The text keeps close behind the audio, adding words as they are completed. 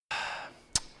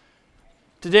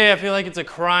Today I feel like it's a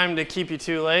crime to keep you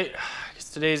too late because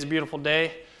today is a beautiful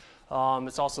day.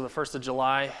 It's also the 1st of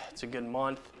July. It's a good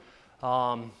month.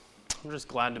 I'm just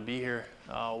glad to be here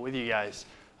with you guys.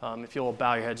 If you'll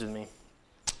bow your heads with me.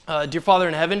 Dear Father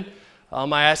in heaven,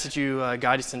 I ask that you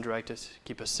guide us and direct us,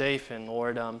 keep us safe. And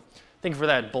Lord, thank you for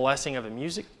that blessing of the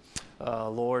music.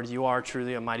 Lord, you are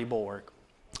truly a mighty bulwark.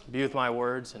 Be with my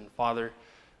words. And Father,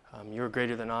 you are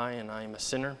greater than I, and I am a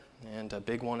sinner, and a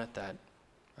big one at that.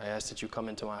 I ask that you come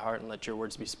into my heart and let your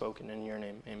words be spoken in your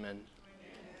name. Amen.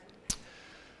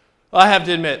 I have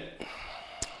to admit,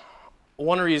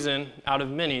 one reason out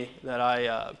of many that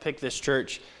I picked this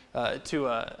church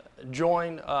to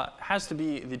join has to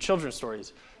be the children's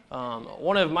stories.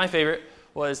 One of my favorite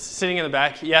was sitting in the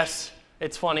back. Yes,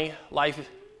 it's funny. Life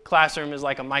classroom is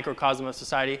like a microcosm of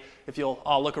society. If you'll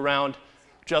all look around,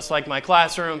 just like my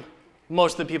classroom,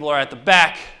 most of the people are at the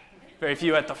back, very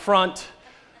few at the front.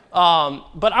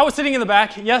 But I was sitting in the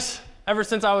back. Yes, ever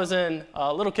since I was a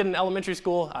little kid in elementary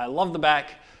school, I love the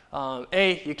back.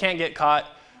 A, you can't get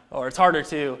caught, or it's harder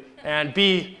to, and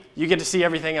B, you get to see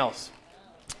everything else.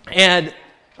 And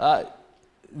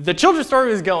the children's story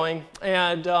was going,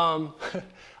 and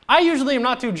I usually am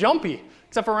not too jumpy,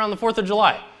 except for around the 4th of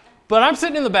July. But I'm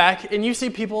sitting in the back, and you see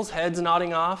people's heads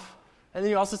nodding off, and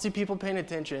then you also see people paying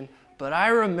attention. But I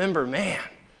remember, man,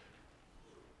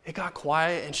 it got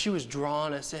quiet, and she was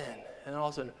drawing us in. And all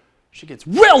of a sudden, she gets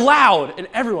real loud. And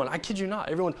everyone, I kid you not,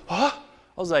 everyone, huh? I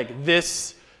was like,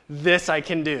 this I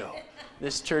can do.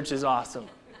 This church is awesome.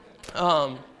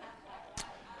 So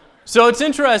it's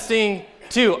interesting,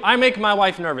 too. I make my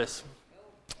wife nervous.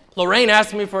 Lorraine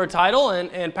asked me for a title,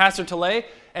 and Pastor Tilley,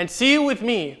 and see with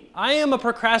me, I am a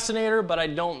procrastinator, but I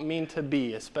don't mean to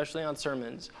be, especially on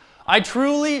sermons. I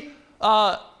truly,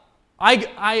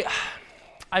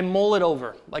 I mull it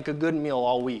over like a good meal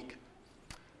all week.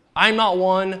 I'm not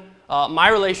one. My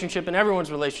relationship and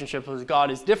everyone's relationship with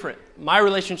God is different. My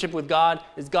relationship with God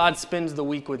is God spends the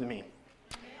week with me.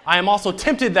 I am also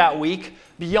tempted that week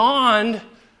beyond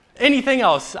anything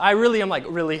else. I really am like,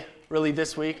 really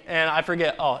this week? And I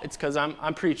forget, it's because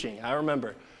I'm preaching. I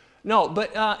remember. No,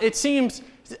 but it seems,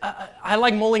 I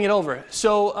like mulling it over.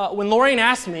 So when Lorraine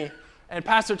asked me, and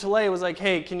Pastor Tilley was like,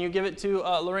 hey, can you give it to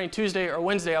Lorraine Tuesday or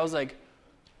Wednesday? I was like,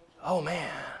 oh man,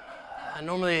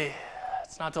 normally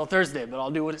it's not till Thursday, but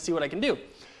I'll see what I can do.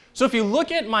 So if you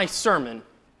look at my sermon,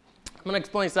 I'm going to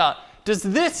explain this out. Does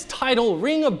this title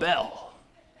ring a bell?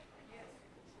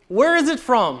 Where is it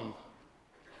from?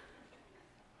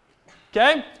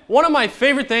 Okay, one of my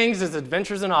favorite things is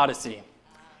Adventures in Odyssey.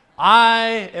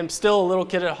 I am still a little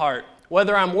kid at heart.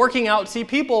 Whether I'm working out, see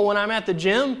people when I'm at the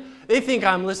gym, they think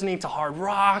I'm listening to hard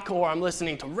rock, or I'm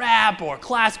listening to rap, or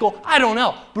classical. I don't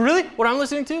know. But really, what I'm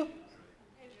listening to?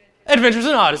 Adventures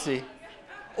in Odyssey.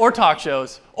 Or talk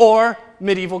shows. Or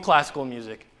medieval classical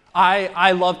music.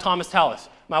 I love Thomas Tallis.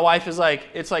 My wife is like,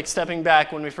 it's like stepping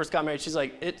back when we first got married. She's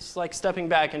like, it's like stepping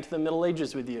back into the Middle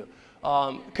Ages with you.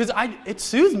 Because it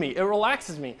soothes me. It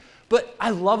relaxes me. But I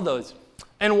love those.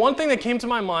 And one thing that came to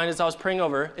my mind as I was praying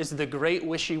over is The Great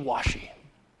Wishy-Washy.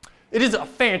 It is a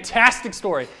fantastic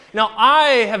story. Now,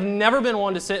 I have never been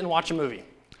one to sit and watch a movie.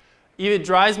 It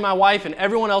drives my wife and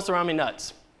everyone else around me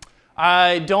nuts.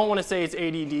 I don't want to say it's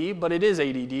ADD, but it is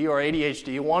ADD or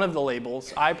ADHD, one of the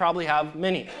labels. I probably have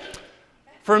many.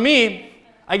 For me,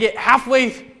 I get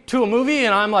halfway to a movie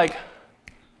and I'm like,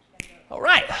 all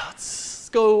right, let's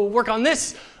go work on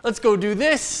this. Let's go do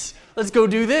this. Let's go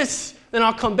do this. Then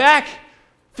I'll come back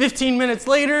 15 minutes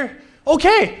later.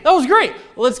 Okay, that was great.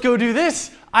 Let's go do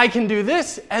this. I can do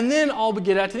this, and then I'll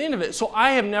get out to the end of it. So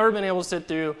I have never been able to sit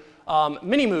through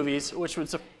mini movies, which would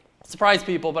surprise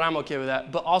people, but I'm okay with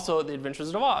that. But also The Adventures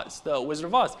of Oz, The Wizard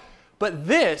of Oz. But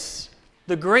this,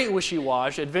 The Great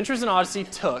Wishy-Washy, Adventures in Odyssey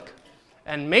took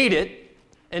and made it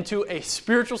into a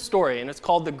spiritual story, and it's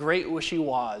called The Great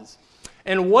Wishy-Washy.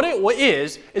 And what it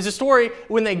is a story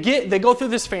when they go through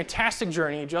this fantastic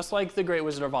journey, just like The Great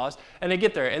Wizard of Oz, and they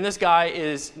get there. And this guy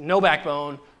is no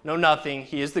backbone, no nothing.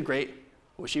 He is the Great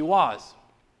Wishy-Washy.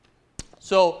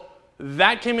 So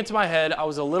that came into my head. I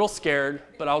was a little scared,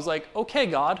 but I was like, okay,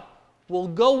 God, we'll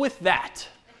go with that.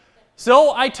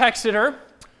 So I texted her,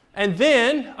 and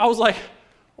then I was like,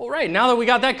 all right, now that we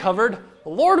got that covered,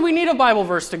 Lord, we need a Bible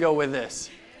verse to go with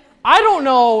this. I don't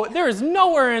know, there is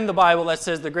nowhere in the Bible that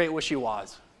says The Great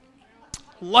Wishy-Washy.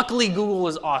 Luckily, Google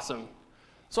is awesome.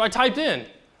 So I typed in,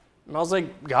 and I was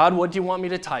like, God, what do you want me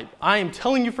to type? I am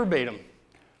telling you verbatim.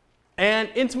 And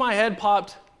into my head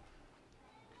popped,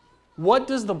 what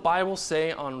does the Bible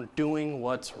say on doing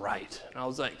what's right? And I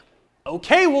was like,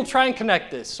 okay, we'll try and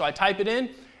connect this. So I type it in,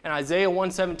 and Isaiah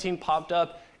 1:17 popped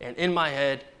up, and in my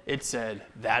head, it said,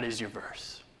 that is your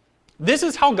verse. This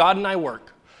is how God and I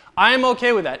work. I am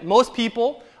okay with that. Most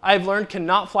people, I've learned,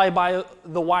 cannot fly by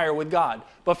the wire with God.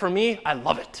 But for me, I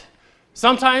love it.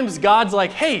 Sometimes God's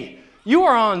like, hey, you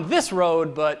are on this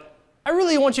road, but I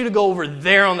really want you to go over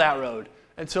there on that road.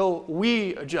 And so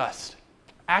we adjust,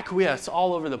 acquiesce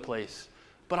all over the place.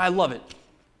 But I love it.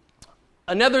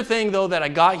 Another thing, though, that I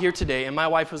got here today, and my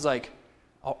wife was like,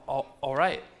 all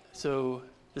right, so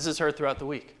this is her throughout the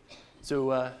week.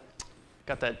 So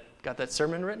got that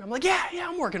sermon written? I'm like, yeah,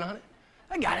 I'm working on it.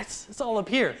 I got it. It's all up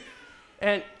here.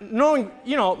 And knowing,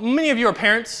 many of you are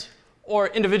parents or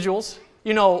individuals,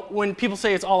 when people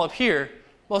say it's all up here,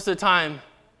 most of the time,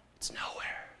 it's nowhere.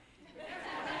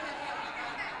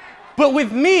 But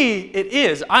with me, it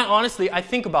is. I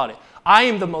think about it. I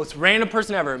am the most random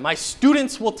person ever. My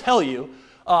students will tell you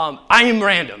I am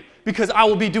random because I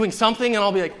will be doing something and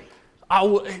I'll be like,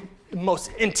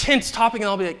 most intense topic, and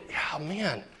I'll be like, yeah,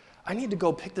 man, I need to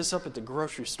go pick this up at the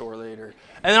grocery store later.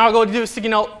 And then I'll go do a sticky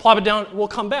note, plop it down, we'll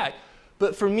come back.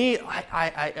 But for me,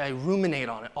 I ruminate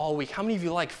on it all week. How many of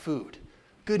you like food?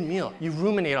 Good meal. You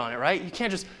ruminate on it, right? You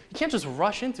can't just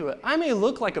rush into it. I may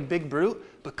look like a big brute,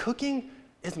 but cooking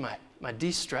is my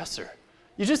de-stressor.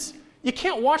 You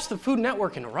can't watch the Food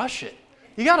Network and rush it.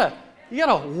 You gotta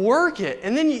work it,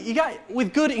 and then you got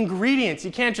with good ingredients.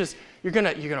 You can't just you're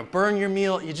gonna burn your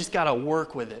meal. You just gotta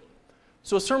work with it.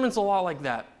 So a sermon's a lot like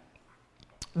that.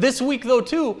 This week, though,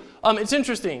 too, it's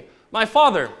interesting. My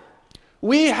father,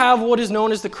 we have what is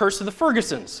known as the curse of the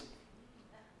Fergusons.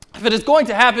 If it is going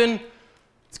to happen,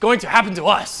 it's going to happen to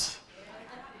us.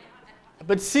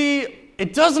 But see,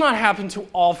 it does not happen to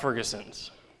all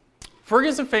Fergusons.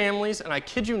 Ferguson families, and I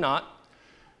kid you not,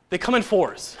 they come in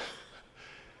fours.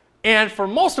 And for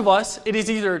most of us, it is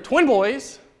either twin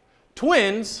boys,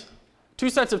 twins, two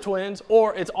sets of twins,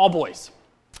 or it's all boys.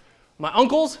 My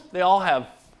uncles, they all have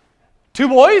 2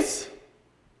 boys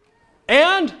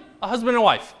and a husband and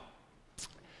wife.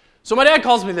 So my dad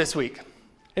calls me this week,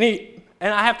 and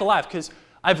I have to laugh because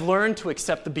I've learned to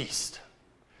accept the beast.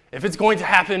 If it's going to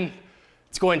happen,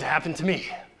 it's going to happen to me.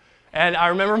 And I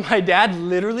remember my dad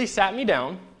literally sat me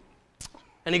down,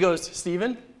 and he goes,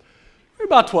 Stephen, you're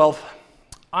about 12.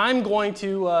 I'm going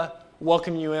to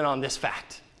welcome you in on this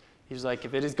fact. He's like,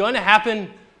 if it is going to happen,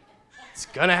 it's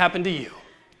going to happen to you.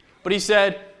 But he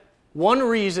said, one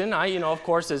reason, of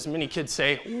course, as many kids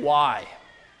say, why?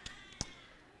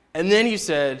 And then he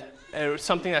said, and it was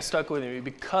something that stuck with me,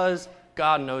 because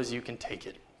God knows you can take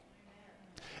it.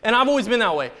 And I've always been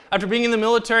that way. After being in the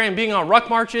military and being on ruck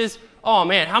marches, oh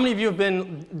man, how many of you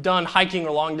have done hiking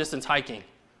or long distance hiking?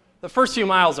 The first few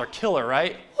miles are killer,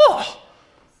 right? Oh,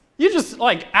 you just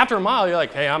after a mile, you're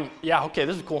like, hey, okay,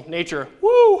 this is cool. Nature,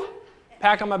 woo,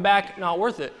 pack on my back, not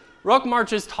worth it. Ruck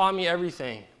marches taught me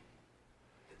everything.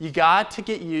 You got to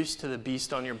get used to the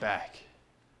beast on your back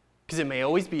because it may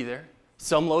always be there.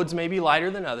 Some loads may be lighter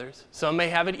than others. Some may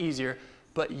have it easier,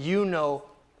 but you know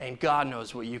and God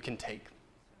knows what you can take.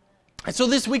 And so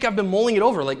this week I've been mulling it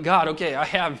over like, God, okay, I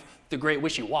have the great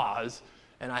wish he was,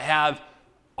 and I have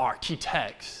our key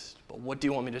text, but what do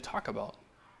you want me to talk about?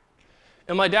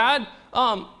 And my dad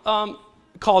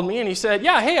called me and he said,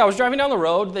 yeah, hey, I was driving down the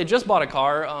road. They just bought a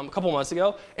car a couple months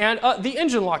ago, and the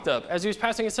engine locked up as he was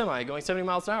passing a semi going 70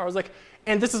 miles an hour. I was like,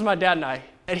 and this is my dad and I,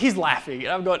 and he's laughing. And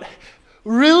I'm going,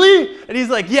 really? And he's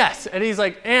like, yes. And he's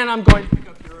like, and I'm going to pick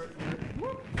up your...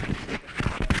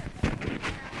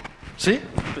 See?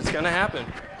 It's going to happen.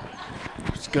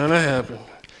 It's going to happen.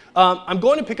 I'm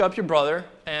going to pick up your brother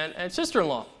and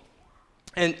sister-in-law.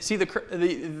 And see,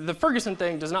 the Ferguson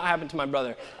thing does not happen to my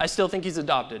brother. I still think he's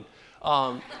adopted.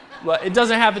 But it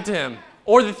doesn't happen to him.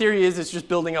 Or the theory is it's just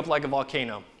building up like a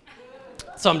volcano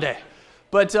someday.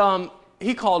 But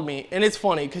he called me, and it's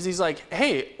funny because he's like,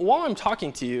 hey, while I'm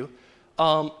talking to you,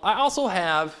 I also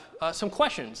have some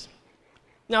questions.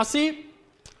 Now, see,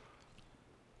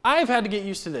 I've had to get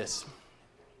used to this.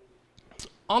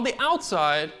 On the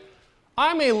outside,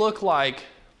 I may look like,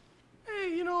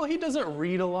 hey, he doesn't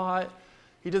read a lot.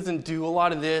 He doesn't do a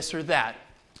lot of this or that.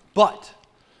 But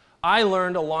I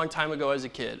learned a long time ago as a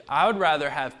kid, I would rather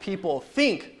have people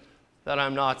think that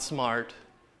I'm not smart,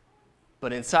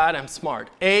 but inside I'm smart.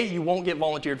 A, you won't get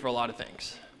volunteered for a lot of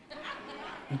things.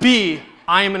 B,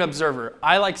 I am an observer.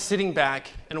 I like sitting back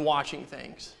and watching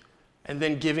things and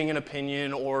then giving an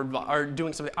opinion or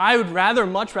doing something. I would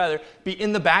much rather be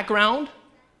in the background,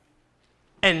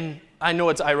 and I know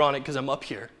it's ironic because I'm up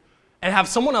here, and have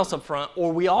someone else up front,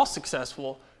 or we all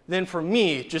successful, than for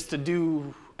me just to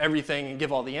do everything and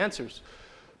give all the answers.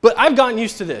 But I've gotten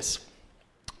used to this.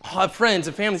 I have friends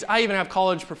and families. I even have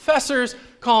college professors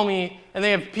call me, and they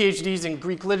have PhDs in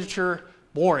Greek literature,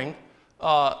 boring,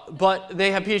 but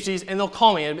they have PhDs, and they'll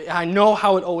call me, and I know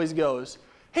how it always goes.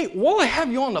 Hey, while I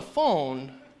have you on the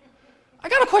phone, I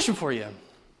got a question for you.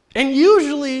 And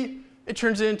usually it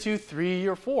turns into 3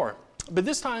 or 4. But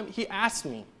this time he asked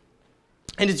me.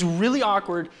 And it's really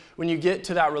awkward when you get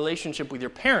to that relationship with your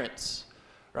parents,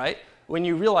 right? When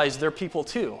you realize they're people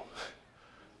too.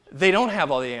 They don't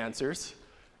have all the answers.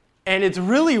 And it's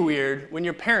really weird when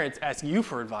your parents ask you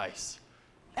for advice.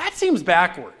 That seems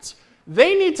backwards.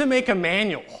 They need to make a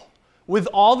manual with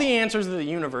all the answers of the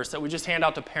universe that we just hand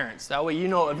out to parents. That way,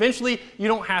 eventually you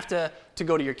don't have to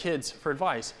go to your kids for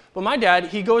advice. But my dad,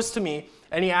 he goes to me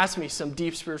and he asks me some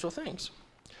deep spiritual things.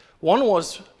 One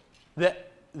was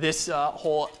that this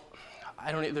whole,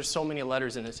 there's so many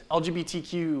letters in this,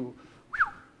 LGBTQ,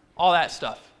 all that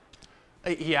stuff.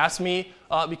 He asked me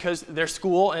because their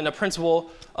school and the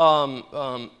principal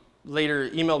later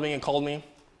emailed me and called me,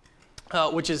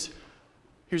 which is,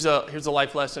 here's a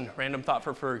life lesson, random thought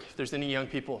for Ferg, if there's any young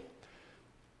people.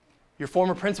 Your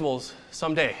former principals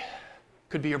someday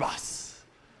could be your boss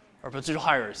or potential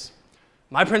hires.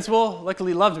 My principal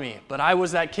luckily loved me, but I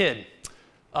was that kid.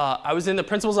 I was in the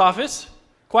principal's office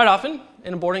quite often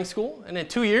in a boarding school, and in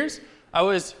 2 years, I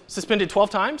was suspended 12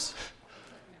 times.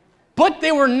 But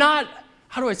they were not,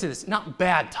 how do I say this, not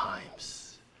bad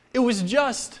times. It was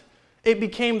just, it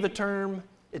became the term,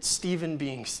 it's Stephen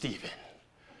being Stephen.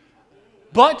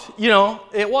 But,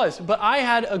 it was. But I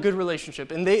had a good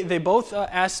relationship, and they both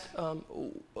asked,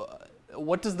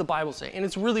 what does the Bible say? And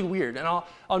it's really weird, and I'll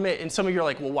admit, and some of you are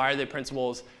like, well, why are they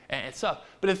principals and stuff?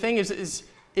 But the thing is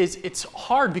it's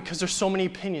hard because there's so many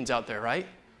opinions out there, right?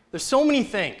 There's so many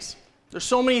things.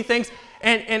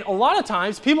 And a lot of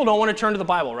times, people don't want to turn to the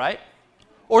Bible, right?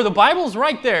 Or the Bible's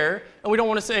right there, and we don't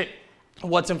want to say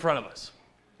what's in front of us.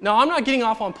 Now, I'm not getting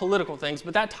off on political things,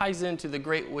 but that ties into the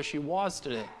great wishy-was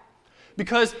today.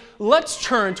 Because let's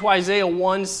turn to Isaiah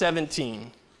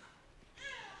 1:17.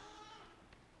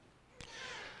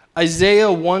 Isaiah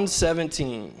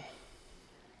 1:17.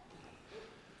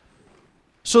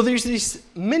 So there's these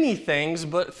many things,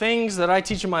 but things that I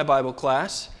teach in my Bible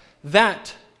class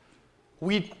that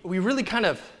we really kind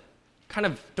of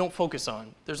don't focus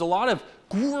on. There's a lot of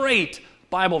great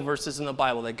Bible verses in the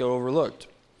Bible that go overlooked.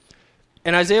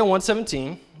 And Isaiah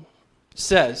 1:17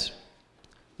 says,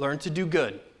 learn to do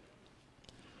good,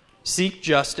 seek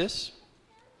justice,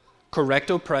 correct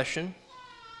oppression,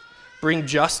 bring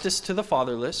justice to the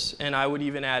fatherless, and I would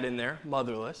even add in there,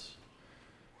 motherless,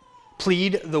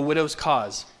 plead the widow's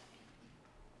cause.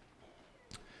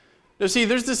 Now see,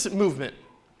 there's this movement,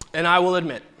 and I will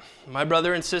admit, my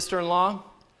brother and sister-in-law,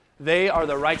 they are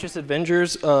the righteous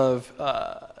avengers of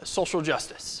social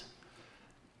justice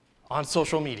on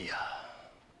social media.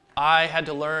 I had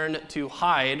to learn to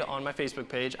hide on my Facebook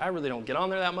page. I really don't get on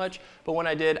there that much, but when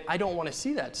I did, I don't want to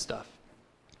see that stuff.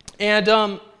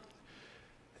 And,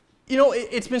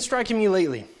 it's been striking me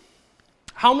lately.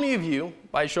 How many of you,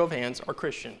 by a show of hands, are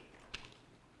Christian?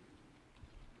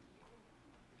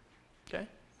 Okay?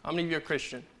 How many of you are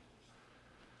Christian?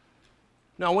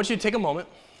 Now, I want you to take a moment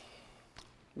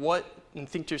and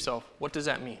think to yourself, what does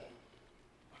that mean?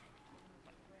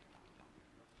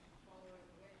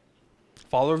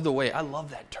 Follower of the way. I love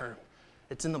that term.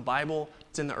 It's in the Bible.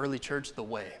 It's in the early church, the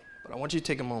way. But I want you to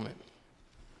take a moment.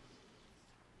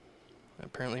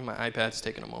 Apparently my iPad's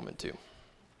taking a moment too.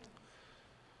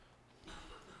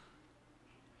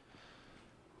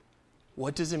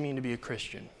 What does it mean to be a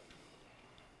Christian?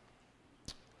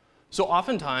 So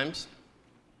oftentimes,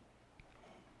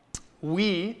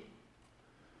 we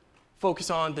focus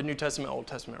on the New Testament, Old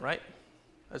Testament, right?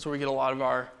 That's where we get a lot of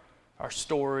our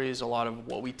stories, a lot of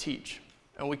what we teach.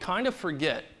 And we kind of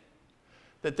forget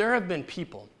that there have been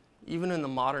people, even in the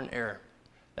modern era,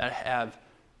 that have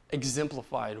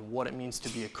exemplified what it means to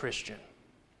be a Christian.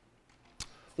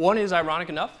 One is, ironic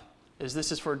enough,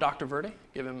 this is for Dr. Verde.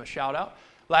 Give him a shout out.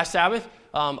 Last Sabbath,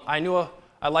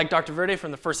 I liked Dr. Verde from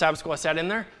the first Sabbath school I sat in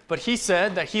there, but he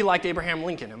said that he liked Abraham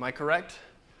Lincoln. Am I correct?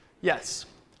 Yes.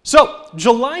 So,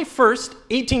 July 1st,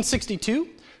 1862,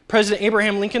 President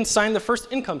Abraham Lincoln signed the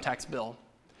first income tax bill.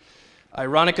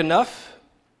 Ironic enough,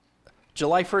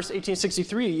 July 1st,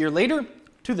 1863, a year later,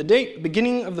 to the date,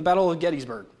 beginning of the Battle of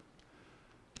Gettysburg.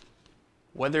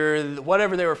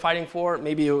 Whatever they were fighting for,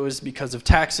 maybe it was because of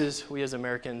taxes. We as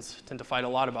Americans tend to fight a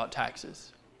lot about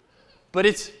taxes. But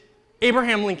it's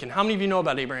Abraham Lincoln. How many of you know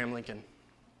about Abraham Lincoln?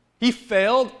 He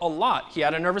failed a lot. He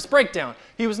had a nervous breakdown.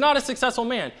 He was not a successful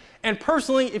man. And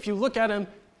personally, if you look at him,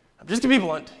 I'm just going to be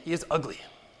blunt, he is ugly.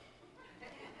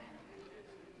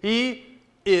 He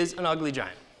is an ugly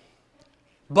giant.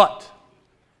 But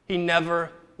he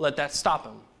never let that stop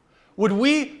him. would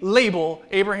we label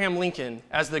Abraham Lincoln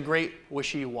as the great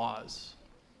wish he was?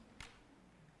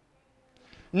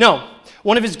 No.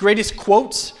 One of his greatest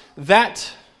quotes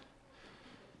that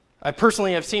I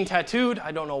personally have seen tattooed,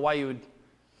 I don't know why you would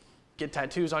get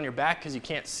tattoos on your back because you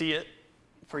can't see it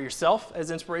for yourself as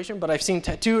inspiration, but I've seen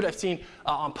tattooed, I've seen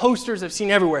on posters, I've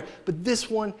seen everywhere. But this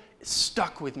one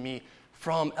stuck with me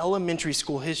from elementary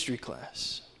school history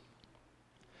class.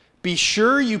 Be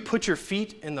sure you put your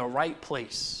feet in the right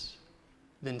place,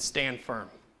 then stand firm.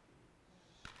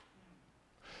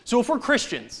 So if we're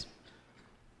Christians,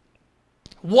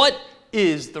 what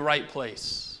is the right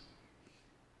place?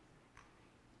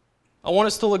 I want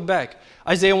us to look back.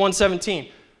 Isaiah 1:17.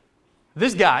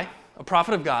 This guy, a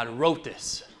prophet of God, wrote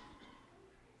this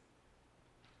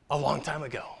a long time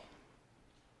ago.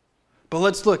 But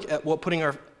let's look at what putting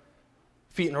our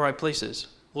feet in the right place is.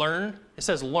 Learn. It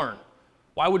says learn.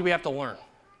 Why would we have to learn?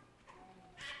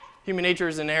 Human nature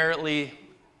is inherently,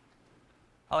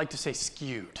 I like to say,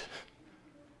 skewed.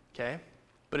 Okay?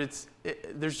 But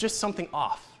there's just something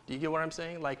off. Do you get what I'm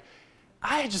saying? Like,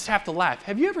 I just have to laugh.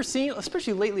 Have you ever seen,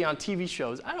 especially lately on TV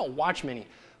shows, I don't watch many,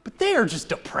 but they are just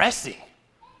depressing.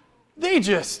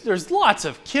 There's lots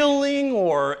of killing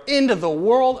or end of the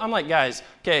world. I'm like, guys,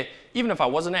 okay, even if I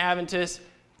wasn't an Adventist,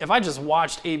 if I just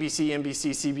watched ABC,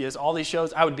 NBC, CBS, all these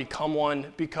shows, I would become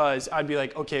one because I'd be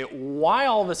like, okay, why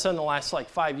all of a sudden the last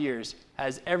 5 years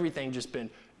has everything just been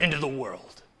end of the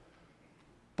world?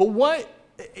 But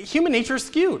human nature is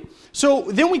skewed. So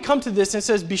then we come to this and it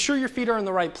says, be sure your feet are in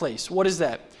the right place. What is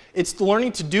that? It's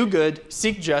learning to do good,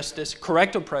 seek justice,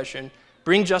 correct oppression,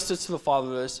 bring justice to the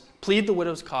fatherless, plead the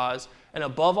widow's cause, and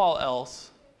above all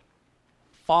else,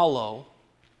 follow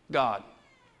God.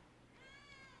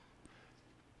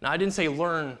 Now, I didn't say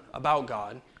learn about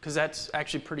God, because that's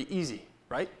actually pretty easy,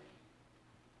 right?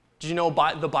 Did you know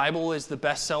the Bible is the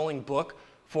best-selling book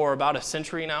for about a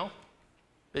century now?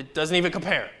 It doesn't even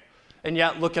compare. And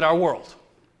yet, look at our world.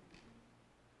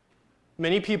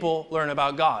 Many people learn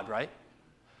about God, right?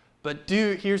 But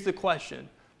here's the question.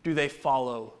 Do they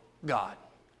follow God?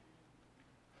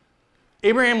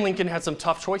 Abraham Lincoln had some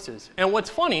tough choices. And what's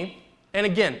funny, and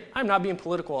again, I'm not being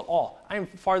political at all. I am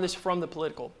farthest from the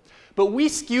political. But we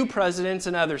skew presidents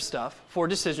and other stuff for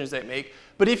decisions they make.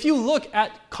 But if you look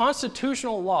at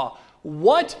constitutional law,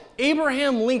 what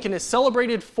Abraham Lincoln is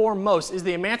celebrated for most is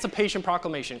the Emancipation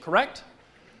Proclamation, correct?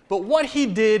 But what he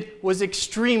did was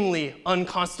extremely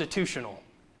unconstitutional.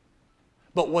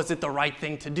 But was it the right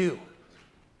thing to do?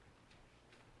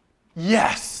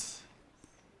 Yes.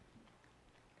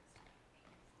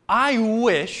 I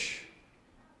wish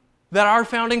that our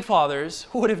founding fathers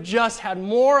would have just had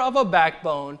more of a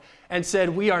backbone and said,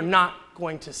 we are not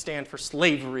going to stand for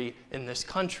slavery in this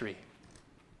country.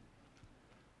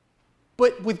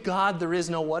 But with God, there is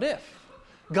no what if.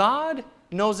 God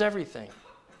knows everything.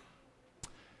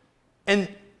 And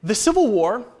the Civil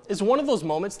War is one of those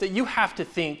moments that you have to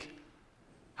think,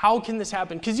 how can this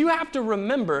happen? Because you have to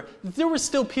remember that there were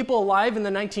still people alive in the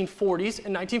 1940s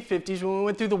and 1950s when we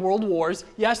went through the world wars.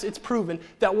 Yes, it's proven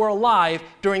that were alive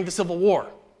during the Civil War.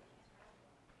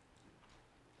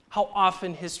 How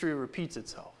often history repeats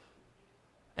itself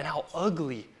and how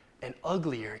ugly and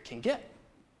uglier it can get.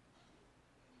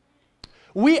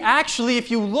 We actually, if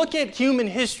you look at human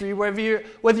history, whether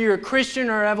you're a Christian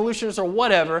or an evolutionist or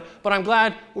whatever, but I'm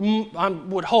glad, I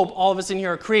would hope all of us in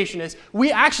here are creationists,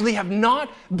 we actually have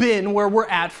not been where we're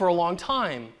at for a long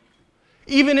time.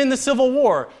 Even in the Civil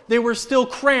War, they were still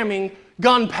cramming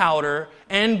gunpowder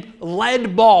and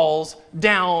lead balls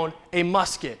down a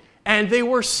musket. And they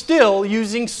were still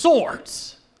using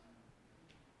swords.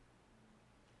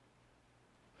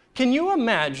 Can you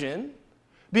imagine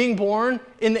being born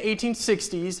in the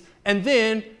 1860s, and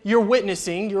then you're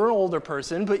an older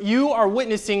person, but you are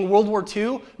witnessing World War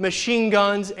II, machine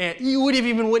guns, and you would have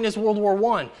even witnessed World War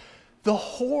I. The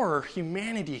horror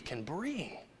humanity can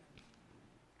bring.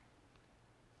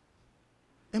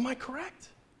 Am I correct?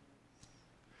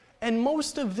 And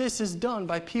most of this is done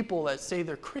by people that say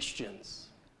they're Christians.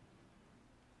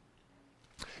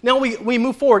 Now we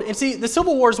move forward, and see, the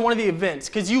Civil War is one of the events,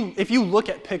 because if you look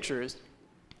at pictures,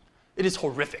 it is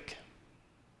horrific.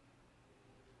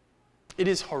 It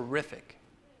is horrific.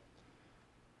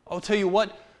 I'll tell you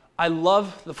what, I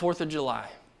love the 4th of July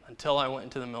until I went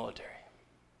into the military.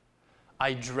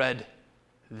 I dread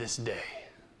this day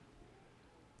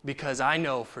because I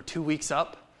know for 2 weeks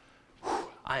up,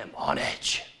 I am on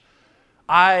edge.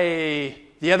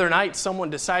 The other night, someone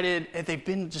decided,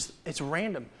 it's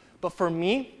random, but for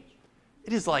me,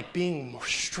 it is like being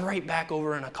straight back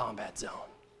over in a combat zone.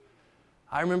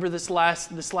 I remember this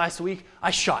last week,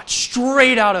 I shot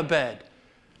straight out of bed.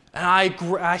 And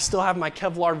I still have my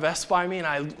Kevlar vest by me, and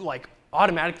I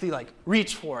automatically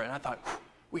reached for it. And I thought,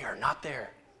 we are not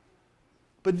there.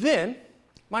 But then,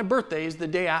 my birthday is the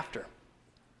day after.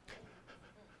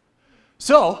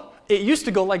 So, it used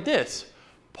to go like this.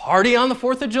 Party on the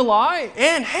 4th of July,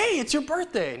 and hey, it's your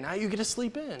birthday. Now you get to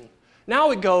sleep in.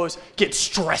 Now it goes, get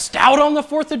stressed out on the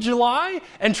 4th of July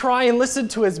and try and listen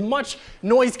to as much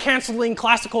noise-canceling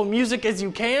classical music as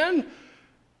you can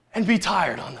and be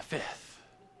tired on the 5th.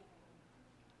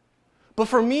 But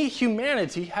for me,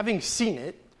 humanity, having seen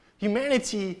it,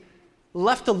 humanity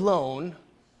left alone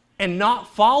and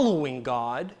not following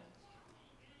God,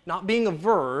 not being a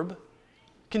verb,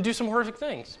 can do some horrific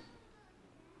things.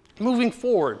 Moving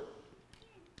forward,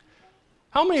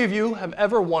 how many of you have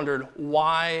ever wondered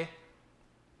why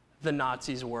the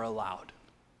Nazis were allowed?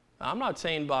 Now, I'm not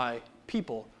saying by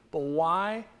people, but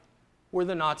why were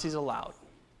the Nazis allowed?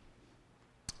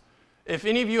 If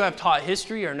any of you have taught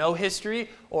history or know history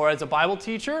or as a Bible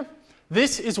teacher,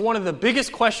 this is one of the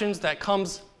biggest questions that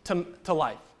comes to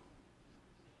life.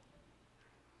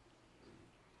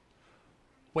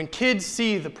 When kids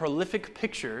see the prolific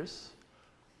pictures,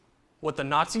 what the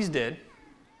Nazis did,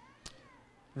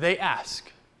 they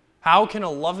ask, how can a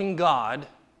loving God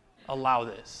allow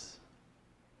this?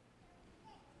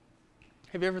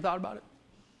 Have you ever thought about it?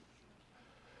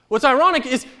 What's ironic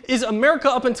is America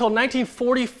up until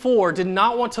 1944 did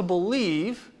not want to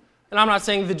believe, and I'm not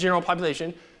saying the general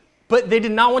population, but they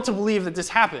did not want to believe that this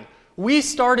happened. We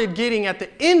started getting, at the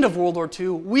end of World War II,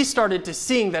 we started to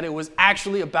seeing that it was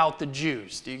actually about the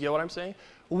Jews. Do you get what I'm saying?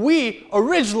 We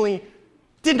originally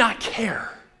did not care.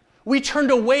 We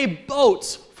turned away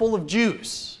boats full of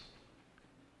Jews.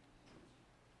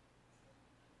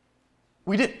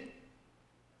 We did.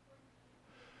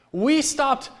 We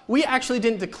actually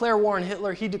didn't declare war on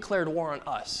Hitler, he declared war on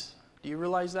us. Do you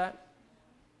realize that?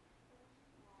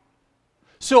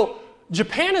 So,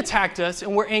 Japan attacked us,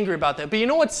 and we're angry about that. But you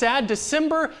know what's sad?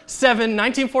 December 7,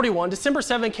 1941, December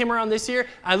 7 came around this year.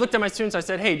 I looked at my students, I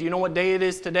said, hey, do you know what day it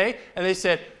is today? And they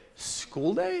said,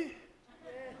 school day?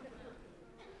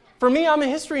 For me, I'm a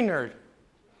history nerd.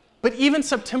 But even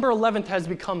September 11th has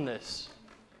become this.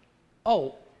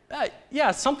 Oh,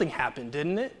 yeah, something happened,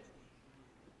 didn't it?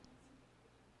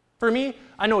 For me,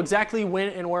 I know exactly when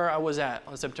and where I was at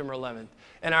on September 11th.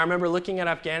 And I remember looking at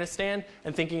Afghanistan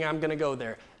and thinking I'm going to go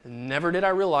there. Never did I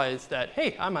realize that,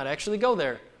 hey, I might actually go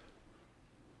there.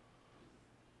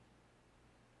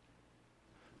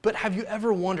 But have you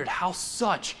ever wondered how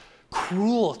such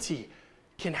cruelty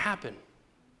can happen?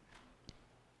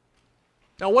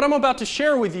 Now, what I'm about to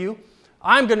share with you,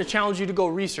 I'm going to challenge you to go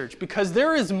research, because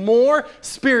there is more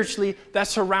spiritually that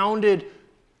surrounded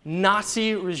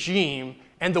Nazi regime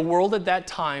and the world at that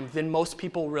time than most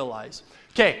people realize.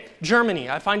 Okay, Germany.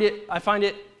 I find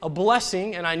it a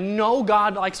blessing, and I know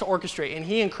God likes to orchestrate, and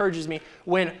He encourages me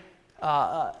when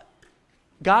God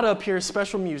up here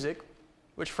special music,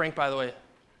 which Frank, by the way,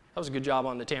 that was a good job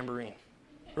on the tambourine.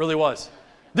 It really was.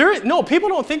 People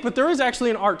don't think, but there is actually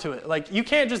an art to it. Like, you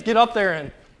can't just get up there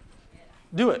and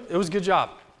do it. It was a good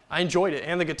job. I enjoyed it,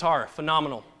 and the guitar,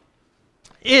 phenomenal.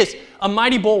 Is a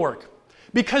mighty bulwark,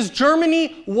 because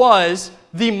Germany was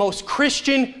the most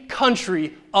Christian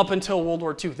country up until World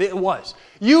War II. It was.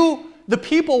 The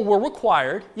people were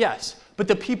required, yes, but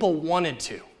the people wanted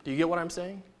to. Do you get what I'm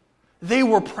saying? They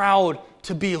were proud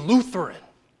to be Lutheran.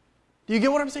 Do you get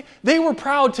what I'm saying? They were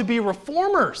proud to be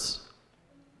reformers.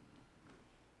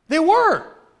 They were.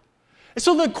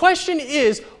 So the question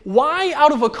is, why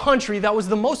out of a country that was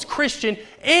the most Christian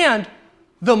and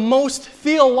the most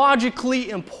theologically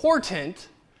important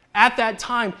at that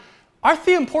time, our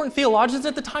important theologians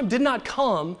at the time did not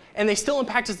come, and they still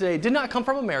impact us today, did not come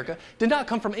from America, did not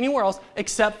come from anywhere else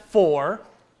except for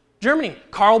Germany.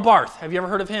 Karl Barth, have you ever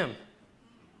heard of him?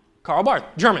 Karl Barth,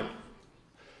 German.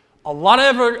 A lot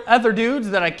of other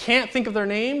dudes that I can't think of their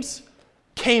names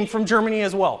came from Germany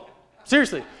as well.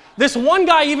 Seriously. This one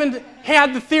guy even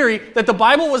had the theory that the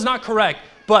Bible was not correct,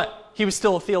 but he was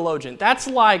still a theologian. That's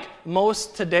like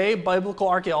most today biblical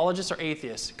archaeologists are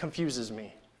atheists. Confuses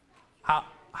me.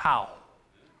 How?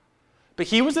 But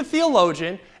he was a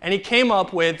theologian, and he came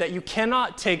up with that you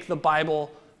cannot take the Bible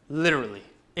literally,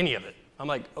 any of it. I'm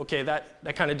like, okay,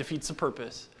 that kind of defeats the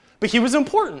purpose. But he was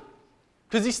important,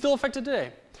 because he's still affected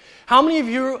today. How many of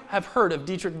you have heard of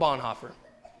Dietrich Bonhoeffer?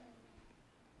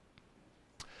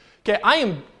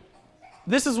 Okay,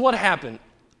 this is what happened.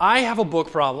 I have a book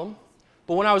problem,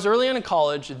 but when I was early on in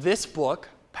college, this book,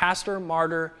 Pastor,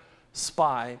 Martyr,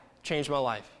 Spy, changed my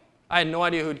life. I had no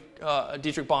idea who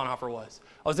Dietrich Bonhoeffer was.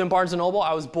 I was in Barnes & Noble.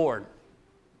 I was bored.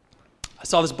 I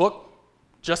saw this book,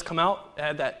 just come out. It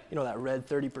had that, that red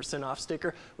 30% off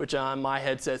sticker, which on my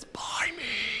head says, "Buy me."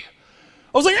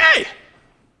 I was like, hey,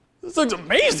 this looks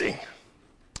amazing.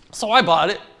 So I bought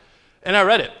it, and I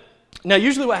read it. Now,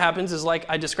 usually what happens is like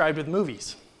I described with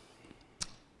movies.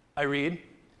 I read,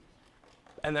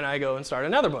 and then I go and start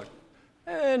another book.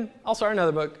 And I'll start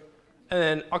another book, and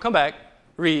then I'll come back,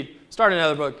 read, start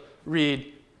another book,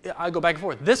 read. I go back and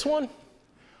forth. This one,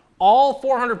 all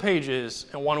 400 pages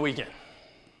in one weekend.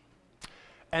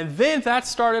 And then that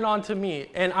started on to me,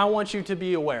 and I want you to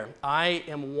be aware, I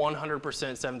am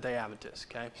 100% Seventh-day Adventist,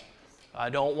 okay? I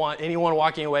don't want anyone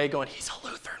walking away going, he's a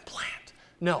Lutheran plant.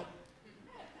 No.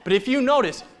 But if you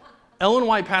notice, Ellen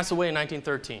White passed away in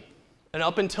 1913, and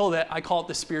up until that, I call it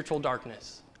the spiritual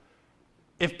darkness.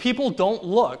 If people don't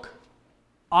look,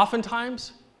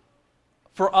 oftentimes,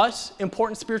 for us,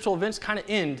 important spiritual events kind of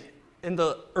end in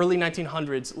the early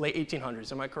 1900s, late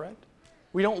 1800s, am I correct?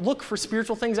 We don't look for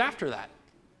spiritual things after that.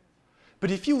 But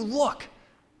if you look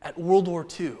at World War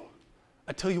II,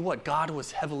 I tell you what, God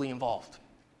was heavily involved.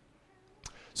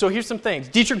 So here's some things.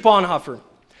 Dietrich Bonhoeffer.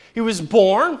 He was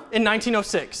born in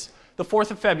 1906, the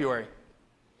 4th of February.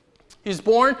 He was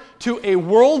born to a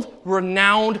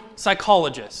world-renowned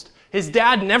psychologist. His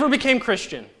dad never became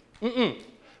Christian.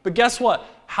 But guess what?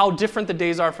 How different the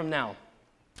days are from now.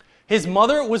 His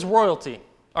mother was royalty,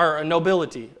 or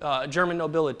nobility, German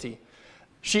nobility.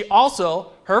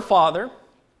 Her father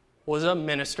was a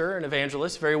minister, an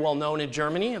evangelist, very well known in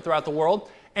Germany and throughout the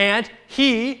world. And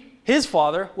his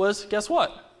father was, guess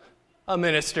what? A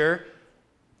minister,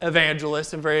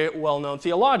 evangelist, and very well-known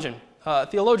theologian.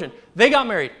 They got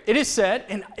married. It is said,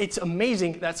 and it's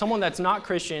amazing that someone that's not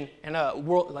Christian and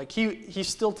he's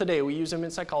still today, we use him in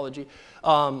psychology.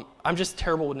 I'm just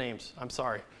terrible with names. I'm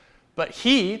sorry. But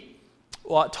he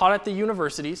taught at the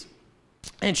universities,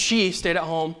 and she stayed at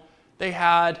home. They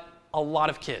had a lot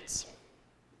of kids.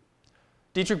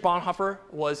 Dietrich Bonhoeffer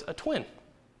was a twin.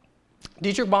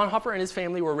 Dietrich Bonhoeffer and his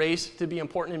family were raised to be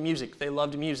important in music. They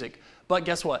loved music. But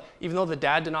guess what? Even though the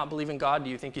dad did not believe in God, do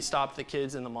you think he stopped the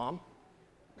kids and the mom?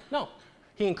 No.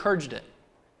 He encouraged it.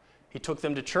 He took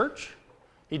them to church.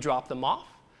 He dropped them off.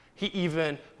 He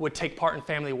even would take part in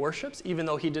family worships, even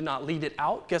though he did not lead it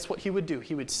out. Guess what he would do?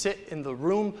 He would sit in the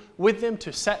room with them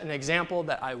to set an example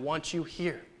that I want you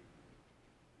here.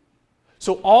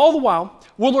 So all the while,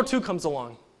 World War II comes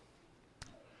along.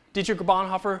 Dietrich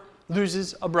Bonhoeffer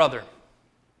loses a brother.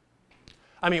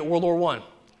 World War I.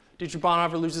 Dietrich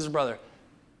Bonhoeffer loses a brother.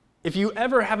 If you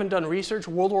ever haven't done research,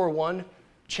 World War I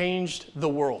changed the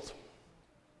world.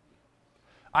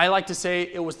 I like to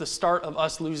say it was the start of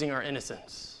us losing our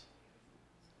innocence.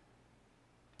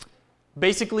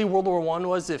 Basically, World War I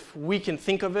was, if we can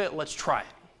think of it, let's try it.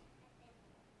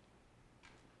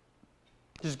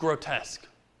 Just grotesque.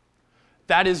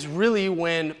 That is really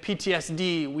when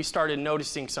PTSD, we started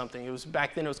noticing something.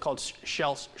 Back then it was called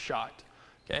shell shocked.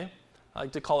 Okay? I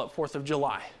like to call it 4th of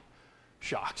July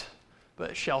shocked,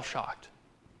 but shell shocked.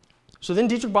 So then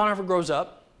Dietrich Bonhoeffer grows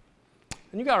up,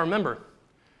 and you got to remember,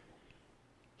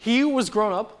 he was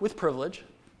grown up with privilege,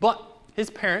 but his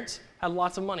parents had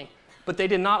lots of money, but they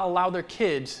did not allow their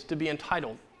kids to be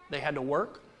entitled. They had to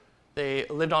work. They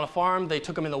lived on a farm. They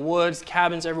took them in the woods,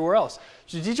 cabins, everywhere else.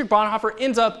 So Dietrich Bonhoeffer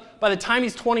ends up, by the time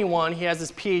he's 21, he has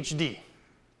his PhD.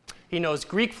 He knows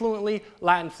Greek fluently,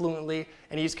 Latin fluently,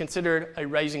 and he's considered a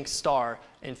rising star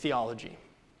in theology.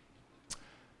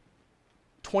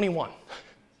 21.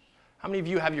 How many of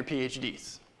you have your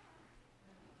PhDs?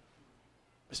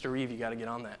 Mr. Reeve, you got to get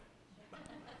on that.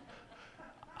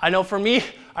 I know for me,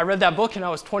 I read that book and I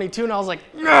was 22 and I was like,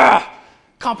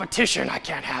 competition, I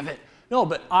can't have it. No,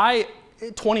 but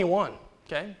 21,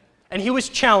 okay? And he was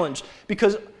challenged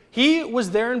because he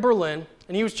was there in Berlin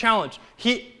and he was challenged.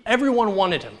 Everyone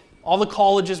wanted him. All the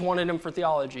colleges wanted him for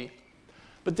theology.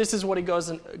 But this is what he goes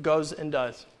and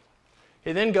does.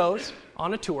 He then goes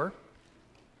on a tour.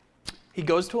 He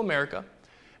goes to America.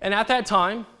 And at that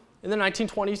time, in the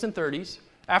 1920s and 30s,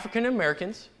 African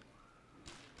Americans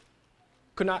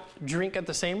could not drink at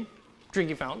the same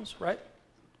drinking fountains, right?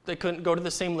 They couldn't go to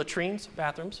the same latrines,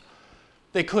 bathrooms.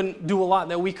 They couldn't do a lot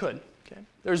that we could. Okay?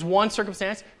 There's one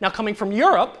circumstance. Now, coming from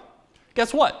Europe,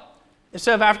 guess what?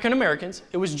 Instead of African Americans,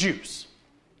 it was Jews.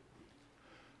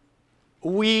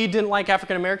 We didn't like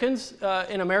African Americans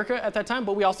in America at that time,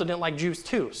 but we also didn't like Jews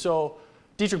too. So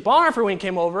Dietrich Bonhoeffer, when he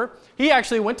came over, he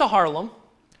actually went to Harlem,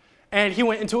 and he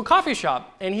went into a coffee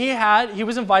shop. And he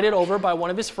was invited over by one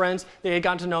of his friends they had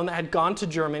gotten to know him that had gone to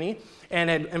Germany and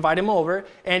had invited him over.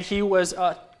 And he was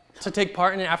to take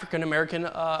part in an African-American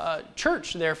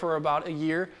church there for about a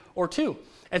year or two.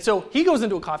 And so he goes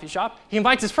into a coffee shop. He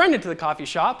invites his friend into the coffee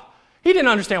shop. He didn't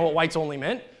understand what whites only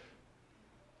meant.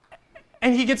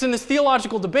 And he gets in this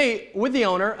theological debate with the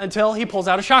owner until he pulls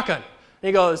out a shotgun. And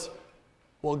he goes,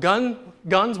 well,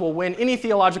 guns will win any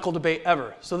theological debate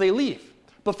ever. So they leave.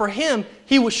 But for him,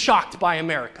 he was shocked by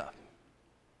America.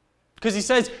 Because he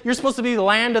says, you're supposed to be the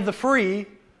land of the free.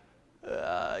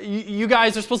 You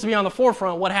guys are supposed to be on the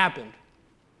forefront. What happened?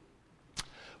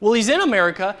 Well, he's in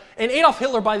America, and Adolf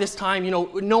Hitler by this time,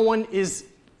 no one is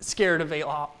scared of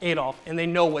Adolf, and they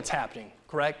know what's happening,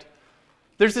 correct?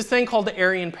 There's this thing called the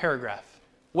Aryan paragraph,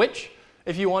 which,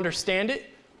 if you understand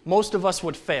it, most of us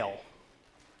would fail.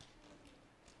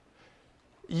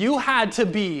 You had to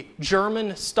be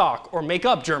German stock or make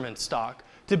up German stock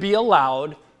to be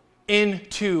allowed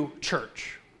into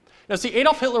church. Now see,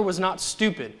 Adolf Hitler was not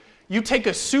stupid. You take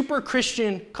a super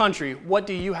Christian country, what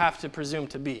do you have to presume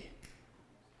to be?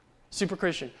 Super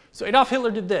Christian. So Adolf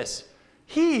Hitler did this.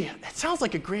 It sounds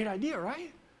like a great idea,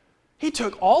 right? He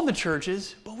took all the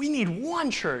churches, but we need one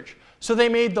church. So they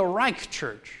made the Reich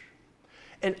Church.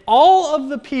 And all of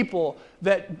the people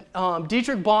that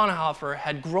Dietrich Bonhoeffer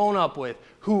had grown up with,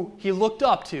 who he looked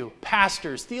up to,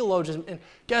 pastors, theologians, and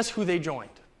guess who they joined?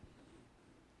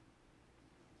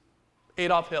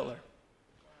 Adolf Hitler.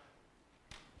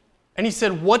 And he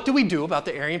said, what do we do about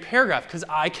the Aryan paragraph? Because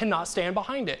I cannot stand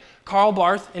behind it. Karl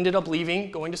Barth ended up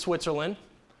leaving, going to Switzerland.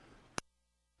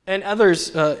 And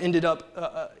others ended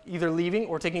up either leaving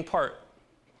or taking part.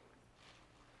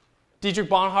 Dietrich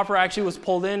Bonhoeffer actually was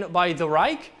pulled in by the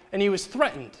Reich, and he was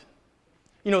threatened.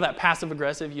 You know that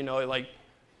passive-aggressive, like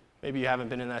maybe you haven't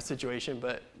been in that situation,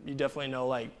 but you definitely know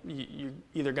like you're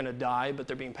either going to die, but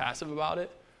they're being passive about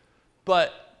it.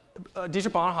 But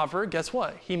Dietrich Bonhoeffer, guess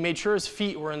what? He made sure his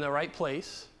feet were in the right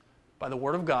place by the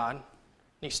word of God, and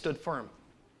he stood firm.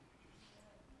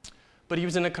 But he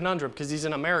was in a conundrum because he's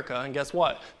in America, and guess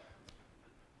what?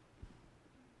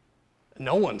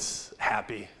 No one's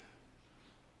happy.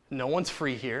 No one's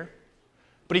free here.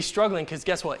 But he's struggling because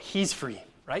guess what? He's free,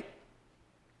 right?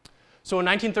 So in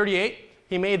 1938,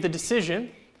 he made the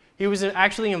decision. He was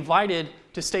actually invited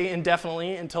to stay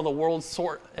indefinitely until the world,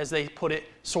 as they put it,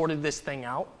 sorted this thing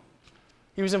out.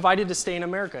 He was invited to stay in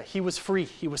America. He was free.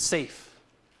 He was safe.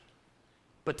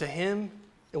 But to him,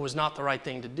 it was not the right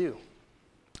thing to do.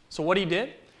 So what he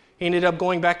did, he ended up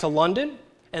going back to London,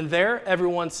 and there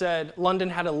everyone said London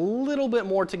had a little bit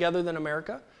more together than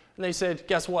America. And they said,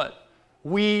 guess what?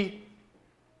 We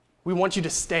want you to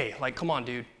stay. Like, come on,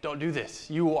 dude, don't do this.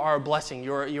 You are a blessing.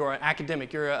 You're an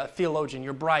academic. You're a theologian.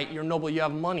 You're bright. You're noble. You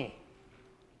have money.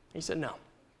 He said no.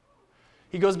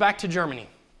 He goes back to Germany.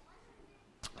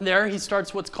 There he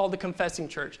starts what's called the Confessing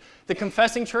Church. The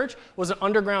Confessing Church was an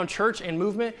underground church and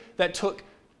movement that took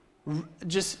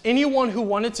just anyone who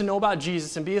wanted to know about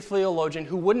Jesus and be a theologian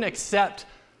who wouldn't accept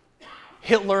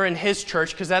Hitler and his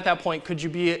church, because at that point, could you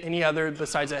be any other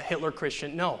besides a Hitler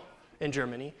Christian? No, in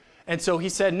Germany. And so he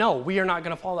said, no, we are not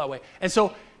going to fall that way. And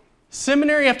so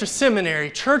seminary after seminary,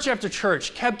 church after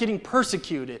church kept getting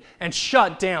persecuted and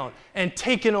shut down and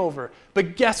taken over.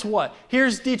 But guess what?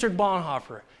 Here's Dietrich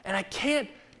Bonhoeffer. And I can't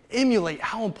emulate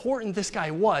how important this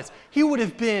guy was. He would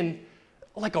have been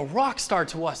like a rock star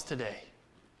to us today.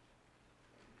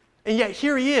 And yet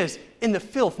here he is in the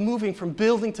filth, moving from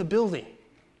building to building.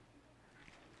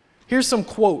 Here's some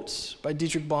quotes by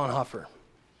Dietrich Bonhoeffer.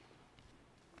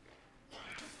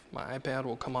 My iPad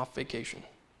will come off vacation.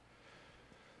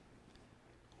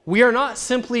 We are not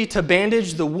simply to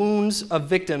bandage the wounds of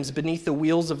victims beneath the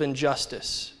wheels of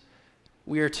injustice.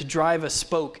 We are to drive a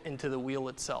spoke into the wheel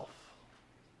itself.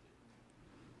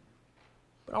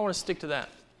 But I want to stick to that.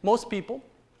 Most people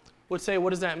would say, what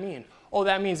does that mean? Oh,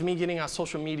 that means me getting on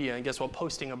social media and guess what?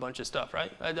 Posting a bunch of stuff,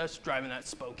 right? That's driving that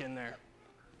spoke in there.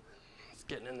 It's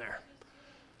getting in there.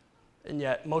 And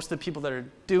yet, most of the people that are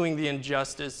doing the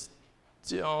injustice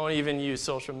don't even use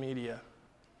social media.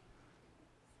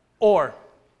 Or,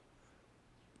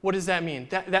 what does that mean?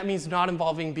 That means not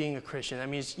involving being a Christian. That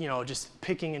means, just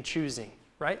picking and choosing,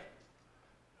 right?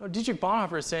 No, Dietrich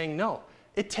Bonhoeffer is saying, no,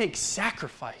 it takes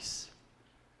sacrifice.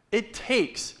 It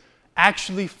takes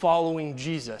actually following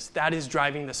Jesus. That is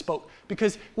driving the spoke.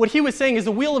 Because what he was saying is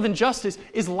the wheel of injustice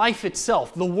is life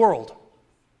itself, the world.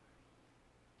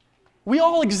 We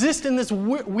all exist in this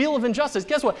wheel of injustice.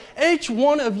 Guess what? Each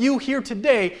one of you here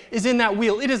today is in that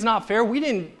wheel. It is not fair. We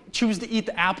didn't choose to eat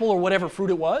the apple or whatever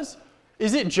fruit it was.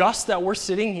 Is it just that we're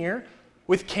sitting here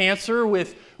with cancer,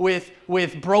 with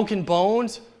broken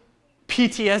bones,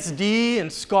 PTSD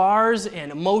and scars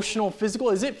and emotional,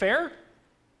 physical? Is it fair?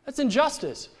 That's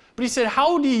injustice. But he said,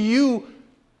 how do you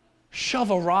shove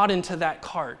a rod into that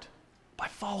cart? By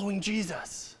following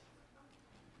Jesus.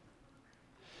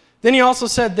 Then he also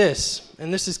said this,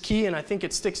 and this is key, and I think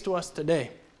it sticks to us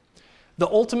today. The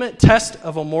ultimate test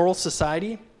of a moral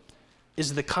society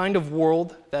is the kind of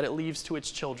world that it leaves to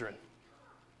its children.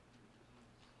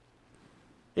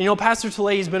 You know, Pastor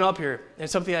Talay has been up here, and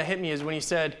something that hit me is when he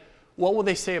said, what will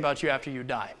they say about you after you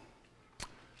die?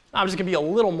 I'm just going to be a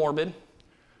little morbid.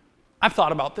 I've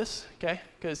thought about this, okay?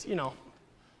 Because, you know,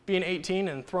 being 18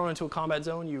 and thrown into a combat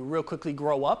zone, you real quickly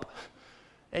grow up,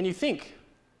 and you think,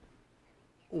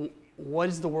 what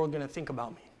is the world going to think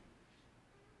about me?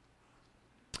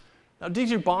 Now,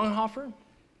 Dietrich Bonhoeffer,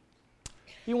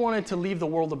 he wanted to leave the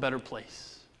world a better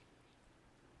place.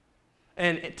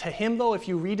 And to him, though, if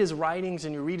you read his writings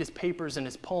and you read his papers and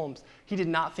his poems, he did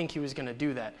not think he was going to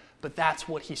do that. But that's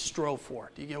what he strove for.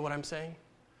 Do you get what I'm saying?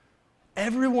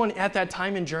 Everyone at that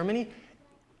time in Germany,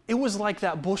 it was like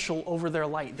that bushel over their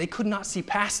light. They could not see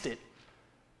past it.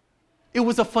 It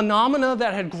was a phenomena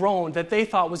that had grown that they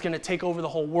thought was going to take over the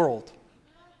whole world.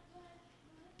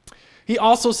 He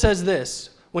also says this,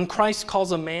 when Christ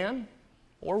calls a man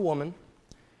or woman,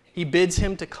 he bids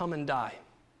him to come and die.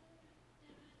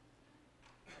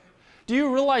 Do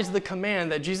you realize the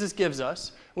command that Jesus gives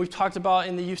us? We've talked about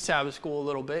in the youth Sabbath school a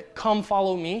little bit. Come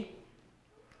follow me.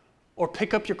 Or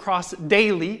pick up your cross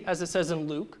daily, as it says in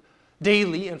Luke.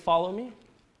 Daily and follow me.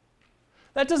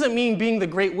 That doesn't mean being the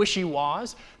great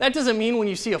wishy-was. That doesn't mean when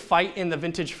you see a fight in the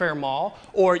Vintage Fair Mall,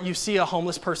 or you see a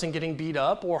homeless person getting beat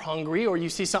up or hungry, or you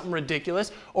see something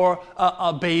ridiculous, or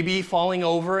a baby falling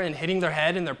over and hitting their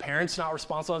head and their parents not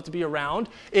responsible enough to be around,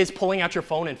 is pulling out your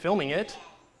phone and filming it.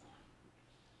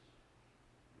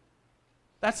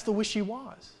 That's the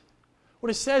wishy-was. What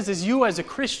it says is you as a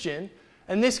Christian,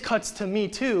 and this cuts to me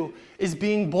too, is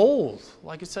being bold,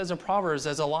 like it says in Proverbs,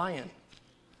 as a lion.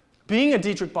 Being a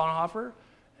Dietrich Bonhoeffer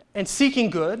and seeking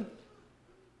good,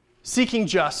 seeking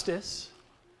justice,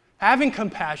 having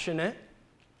compassion,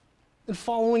 and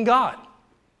following God.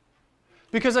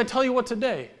 Because I tell you what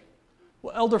today,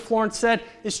 what Elder Florence said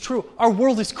is true. Our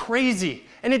world is crazy,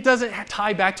 and it doesn't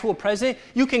tie back to a president.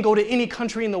 You can go to any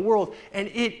country in the world, and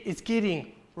it is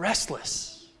getting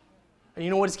restless. And you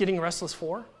know what it's getting restless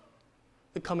for?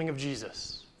 The coming of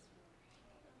Jesus.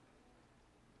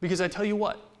 Because I tell you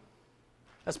what,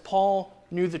 as Paul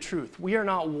knew the truth, we are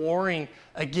not warring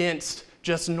against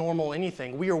just normal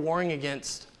anything. We are warring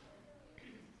against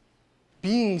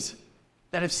beings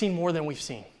that have seen more than we've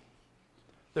seen.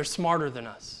 They're smarter than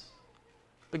us.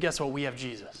 But guess what? We have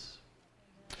Jesus.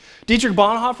 Dietrich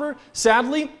Bonhoeffer,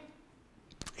 sadly,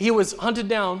 he was hunted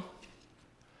down,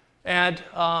 and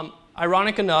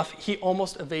ironic enough, he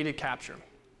almost evaded capture.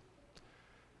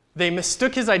 They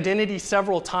mistook his identity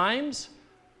several times,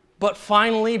 but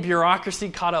finally bureaucracy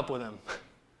caught up with him.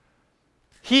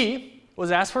 He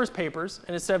was asked for his papers,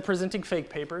 and instead of presenting fake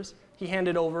papers, he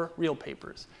handed over real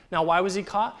papers. Now, why was he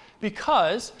caught?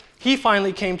 Because he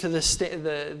finally came to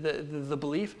the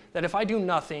belief that if I do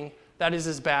nothing, that is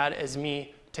as bad as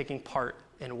me taking part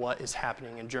in what is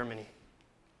happening in Germany.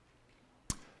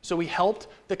 So he helped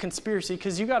the conspiracy,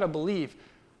 because you got to believe,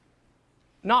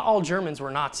 not all Germans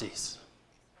were Nazis.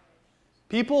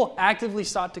 People actively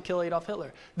sought to kill Adolf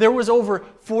Hitler. There was over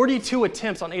 42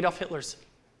 attempts on Adolf Hitler's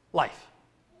life.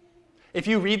 If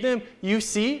you read them, you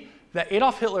see that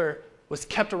Adolf Hitler was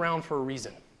kept around for a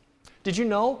reason. Did you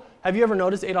know, have you ever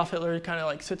noticed Adolf Hitler kind of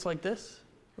like sits like this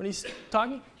when he's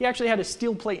talking? He actually had a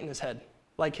steel plate in his head,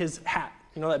 like his hat.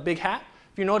 You know that big hat?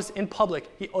 If you notice in public,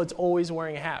 it's always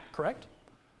wearing a hat, correct?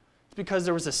 It's because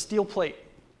there was a steel plate.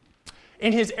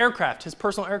 In his aircraft, his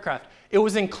personal aircraft, it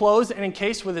was enclosed and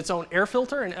encased with its own air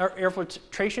filter and air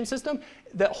filtration system.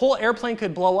 The whole airplane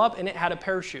could blow up, and it had a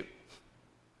parachute.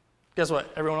 Guess what?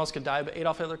 Everyone else could die, but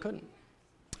Adolf Hitler couldn't.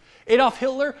 Adolf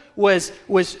Hitler was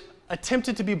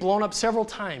attempted to be blown up several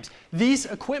times. These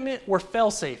equipment were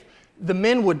fail-safe. The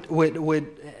men would, and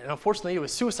unfortunately it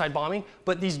was suicide bombing,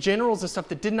 but these generals and stuff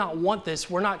that did not want this,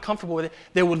 were not comfortable with it,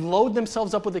 they would load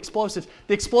themselves up with explosives.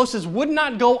 The explosives would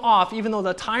not go off, even though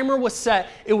the timer was set,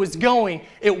 it was going.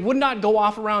 It would not go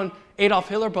off around Adolf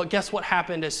Hitler, but guess what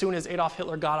happened as soon as Adolf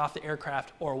Hitler got off the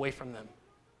aircraft or away from them?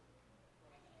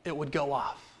 It would go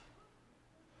off.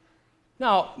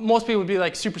 Now, most people would be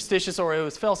like superstitious or it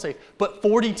was fail-safe, but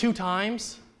 42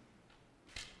 times?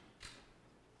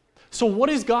 So what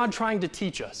is God trying to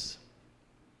teach us?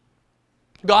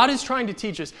 God is trying to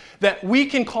teach us that we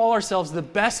can call ourselves the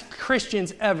best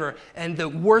Christians ever, and the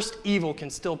worst evil can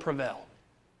still prevail.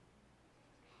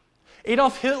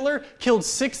 Adolf Hitler killed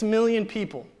 6 million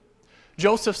people.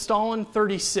 Joseph Stalin,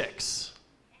 36.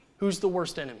 Who's the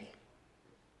worst enemy?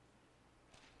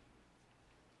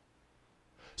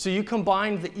 So you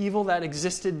combine the evil that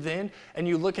existed then, and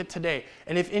you look at today.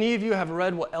 And if any of you have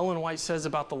read what Ellen White says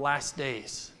about the last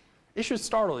days, it should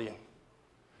startle you.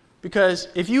 Because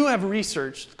if you have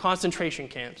researched concentration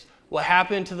camps, what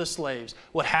happened to the slaves,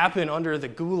 what happened under the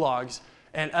gulags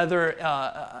and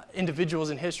other individuals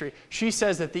in history, she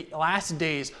says that the last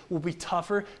days will be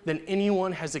tougher than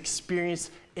anyone has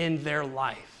experienced in their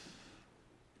life.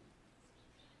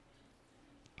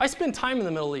 I spent time in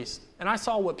the Middle East, and I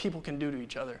saw what people can do to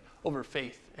each other over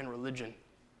faith and religion.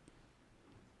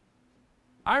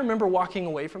 I remember walking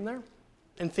away from there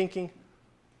and thinking,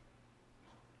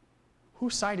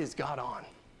 whose side is God on?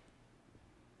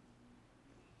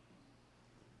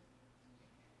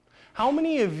 How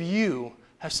many of you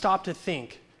have stopped to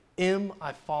think, am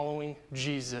I following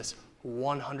Jesus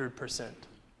 100%?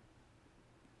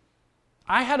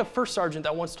 I had a first sergeant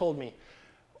that once told me,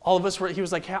 all of us were, he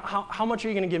was like, how much are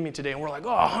you going to give me today? And we're like,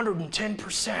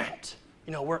 110%.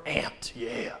 You know, we're amped.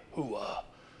 Yeah, hoo-ah.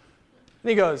 And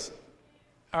he goes,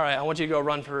 all right, I want you to go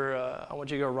run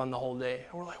the whole day.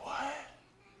 And we're like, what?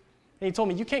 And he told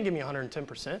me, you can't give me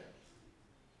 110%.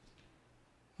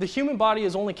 The human body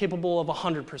is only capable of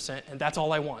 100%, and that's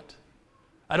all I want.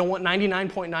 I don't want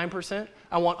 99.9%,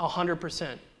 I want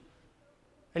 100%.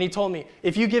 And he told me,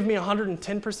 if you give me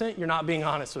 110%, you're not being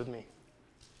honest with me.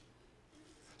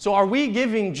 So are we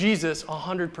giving Jesus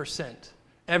 100%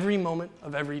 every moment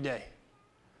of every day?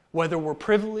 Whether we're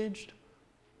privileged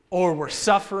or we're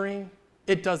suffering,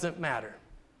 it doesn't matter.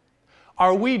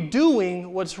 Are we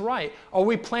doing what's right? Are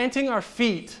we planting our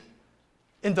feet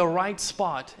in the right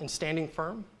spot and standing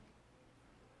firm?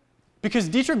 Because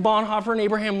Dietrich Bonhoeffer and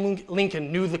Abraham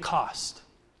Lincoln knew the cost.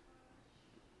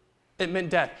 It meant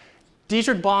death.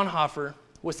 Dietrich Bonhoeffer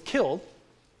was killed,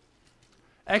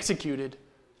 executed,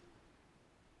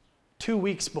 2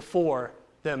 weeks before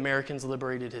the Americans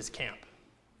liberated his camp.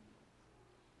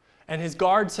 And his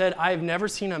guard said, I have never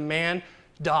seen a man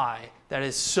die that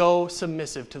is so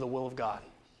submissive to the will of God.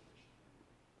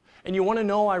 And you want to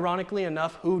know, ironically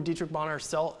enough, who Dietrich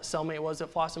Bonhoeffer's cellmate was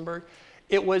at Flossenburg?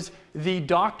 It was the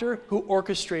doctor who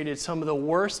orchestrated some of the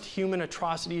worst human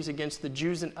atrocities against the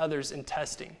Jews and others in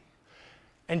testing.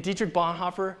 And Dietrich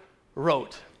Bonhoeffer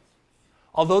wrote,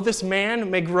 although this man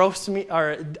may gross me,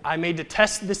 or I may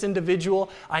detest this individual,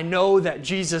 I know that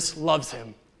Jesus loves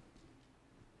him.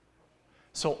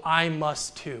 So I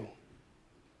must too.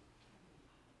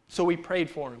 So we prayed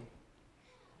for him.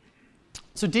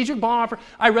 So Dietrich Bonhoeffer,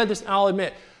 I read this, and I'll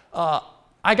admit,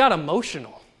 I got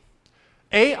emotional.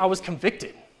 I was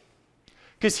convicted.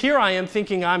 Because here I am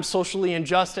thinking I'm socially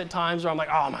unjust at times, or I'm like,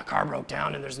 oh, my car broke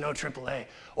down and there's no AAA.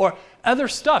 Or other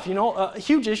stuff,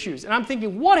 huge issues. And I'm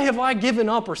thinking, what have I given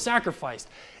up or sacrificed?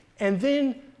 And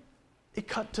then it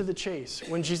cut to the chase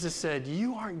when Jesus said,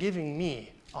 you aren't giving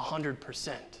me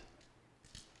 100%.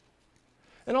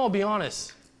 And I'll be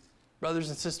honest, brothers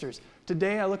and sisters,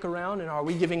 today I look around and are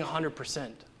we giving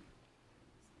 100%?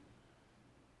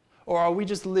 Or are we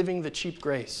just living the cheap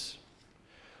grace?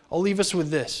 I'll leave us with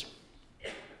this.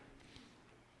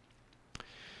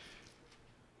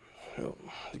 Oh,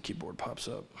 the keyboard pops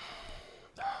up.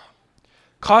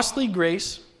 Costly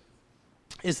grace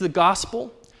is the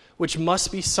gospel which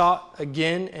must be sought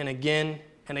again and again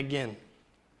and again.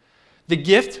 The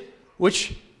gift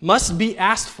which must be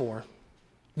asked for.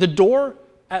 The door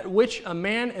at which a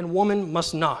man and woman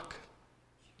must knock.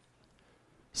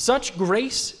 Such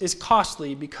grace is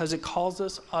costly because it calls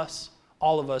us,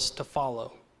 all of us, to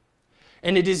follow.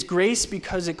 And it is grace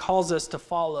because it calls us to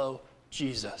follow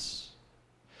Jesus.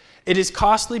 It is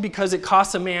costly because it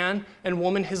costs a man and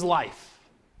woman his life.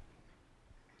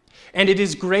 And it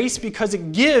is grace because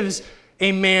it gives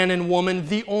a man and woman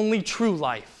the only true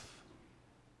life.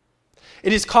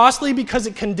 It is costly because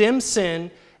it condemns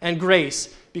sin, and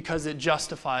grace because it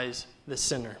justifies the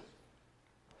sinner.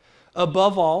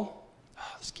 Above all,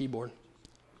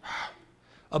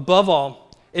 above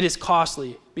all, it is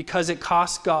costly because it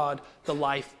costs God the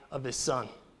life of his Son.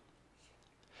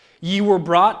 Ye were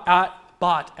bought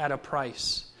at a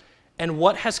price, and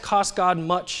what has cost God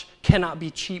much cannot be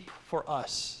cheap for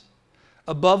us.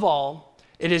 Above all,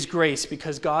 it is grace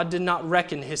because God did not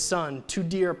reckon his Son too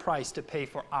dear a price to pay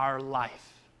for our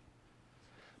life,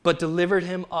 but delivered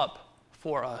him up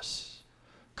for us.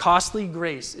 Costly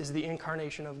grace is the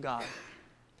incarnation of God.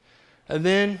 And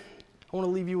then I want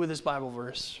to leave you with this Bible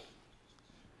verse.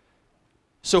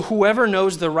 So whoever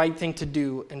knows the right thing to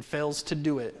do and fails to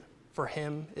do it, for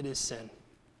him it is sin.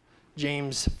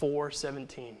 James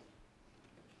 4:17.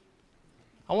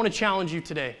 I want to challenge you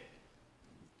today.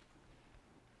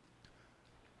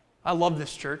 I love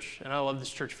this church, and I love this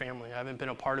church family. I haven't been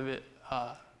a part of it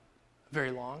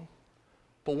very long.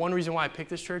 But one reason why I picked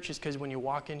this church is because when you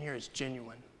walk in here, it's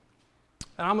genuine.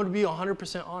 And I'm going to be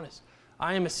 100% honest.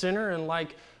 I am a sinner, and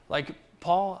like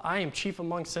Paul, I am chief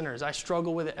among sinners. I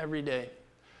struggle with it every day.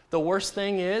 The worst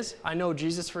thing is, I know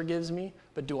Jesus forgives me,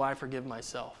 but do I forgive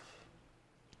myself?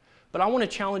 But I want to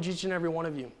challenge each and every one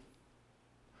of you.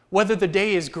 Whether the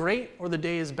day is great or the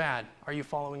day is bad, are you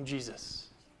following Jesus?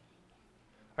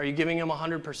 Are you giving him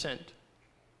 100%?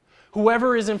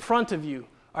 Whoever is in front of you,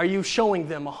 are you showing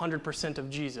them 100% of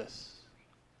Jesus?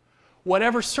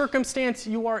 Whatever circumstance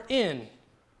you are in,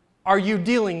 are you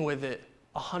dealing with it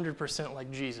 100%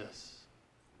 like Jesus?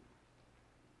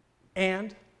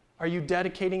 And are you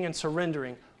dedicating and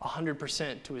surrendering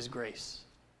 100% to his grace?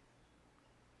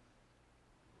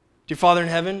 Dear Father in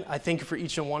heaven, I thank you for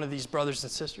each and one of these brothers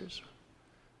and sisters.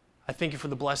 I thank you for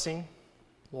the blessing.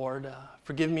 Lord,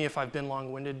 forgive me if I've been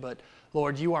long-winded, but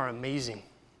Lord, you are amazing.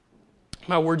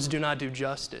 My words do not do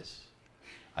justice.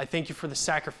 I thank you for the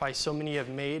sacrifice so many have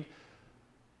made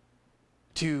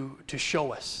to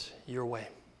show us your way.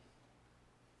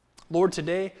 Lord,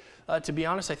 today, to be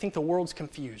honest, I think the world's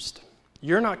confused.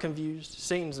 You're not confused,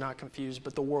 Satan's not confused,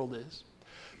 but the world is.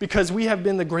 Because we have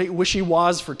been the great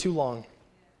wishy-was for too long.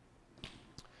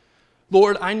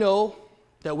 Lord, I know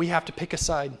that we have to pick a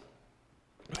side.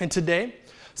 And today,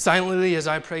 silently as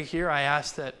I pray here, I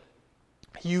ask that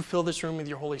you fill this room with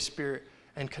your Holy Spirit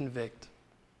and convict.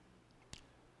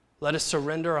 Let us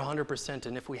surrender 100%,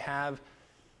 and if we have,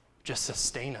 just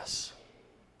sustain us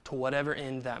to whatever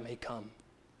end that may come.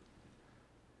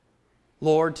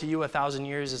 Lord, to you 1,000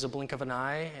 years is a blink of an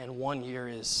eye, and 1 year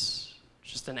is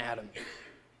just an atom.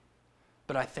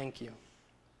 But I thank you.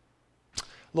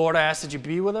 Lord, I ask that you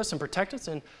be with us and protect us.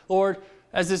 And Lord,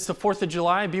 as it's the 4th of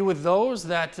July, be with those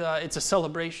that it's a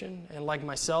celebration. And like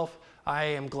myself, I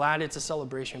am glad it's a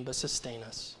celebration, but sustain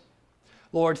us.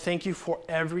 Lord, thank you for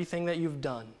everything that you've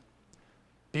done.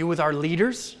 Be with our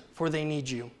leaders, for they need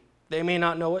you. They may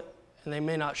not know it, and they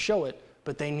may not show it,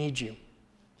 but they need you.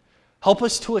 Help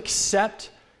us to accept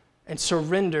and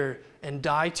surrender and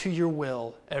die to your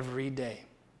will every day,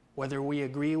 whether we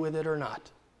agree with it or not.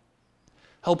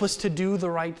 Help us to do the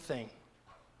right thing.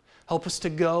 Help us to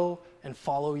go and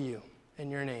follow you. In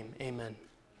your name, amen.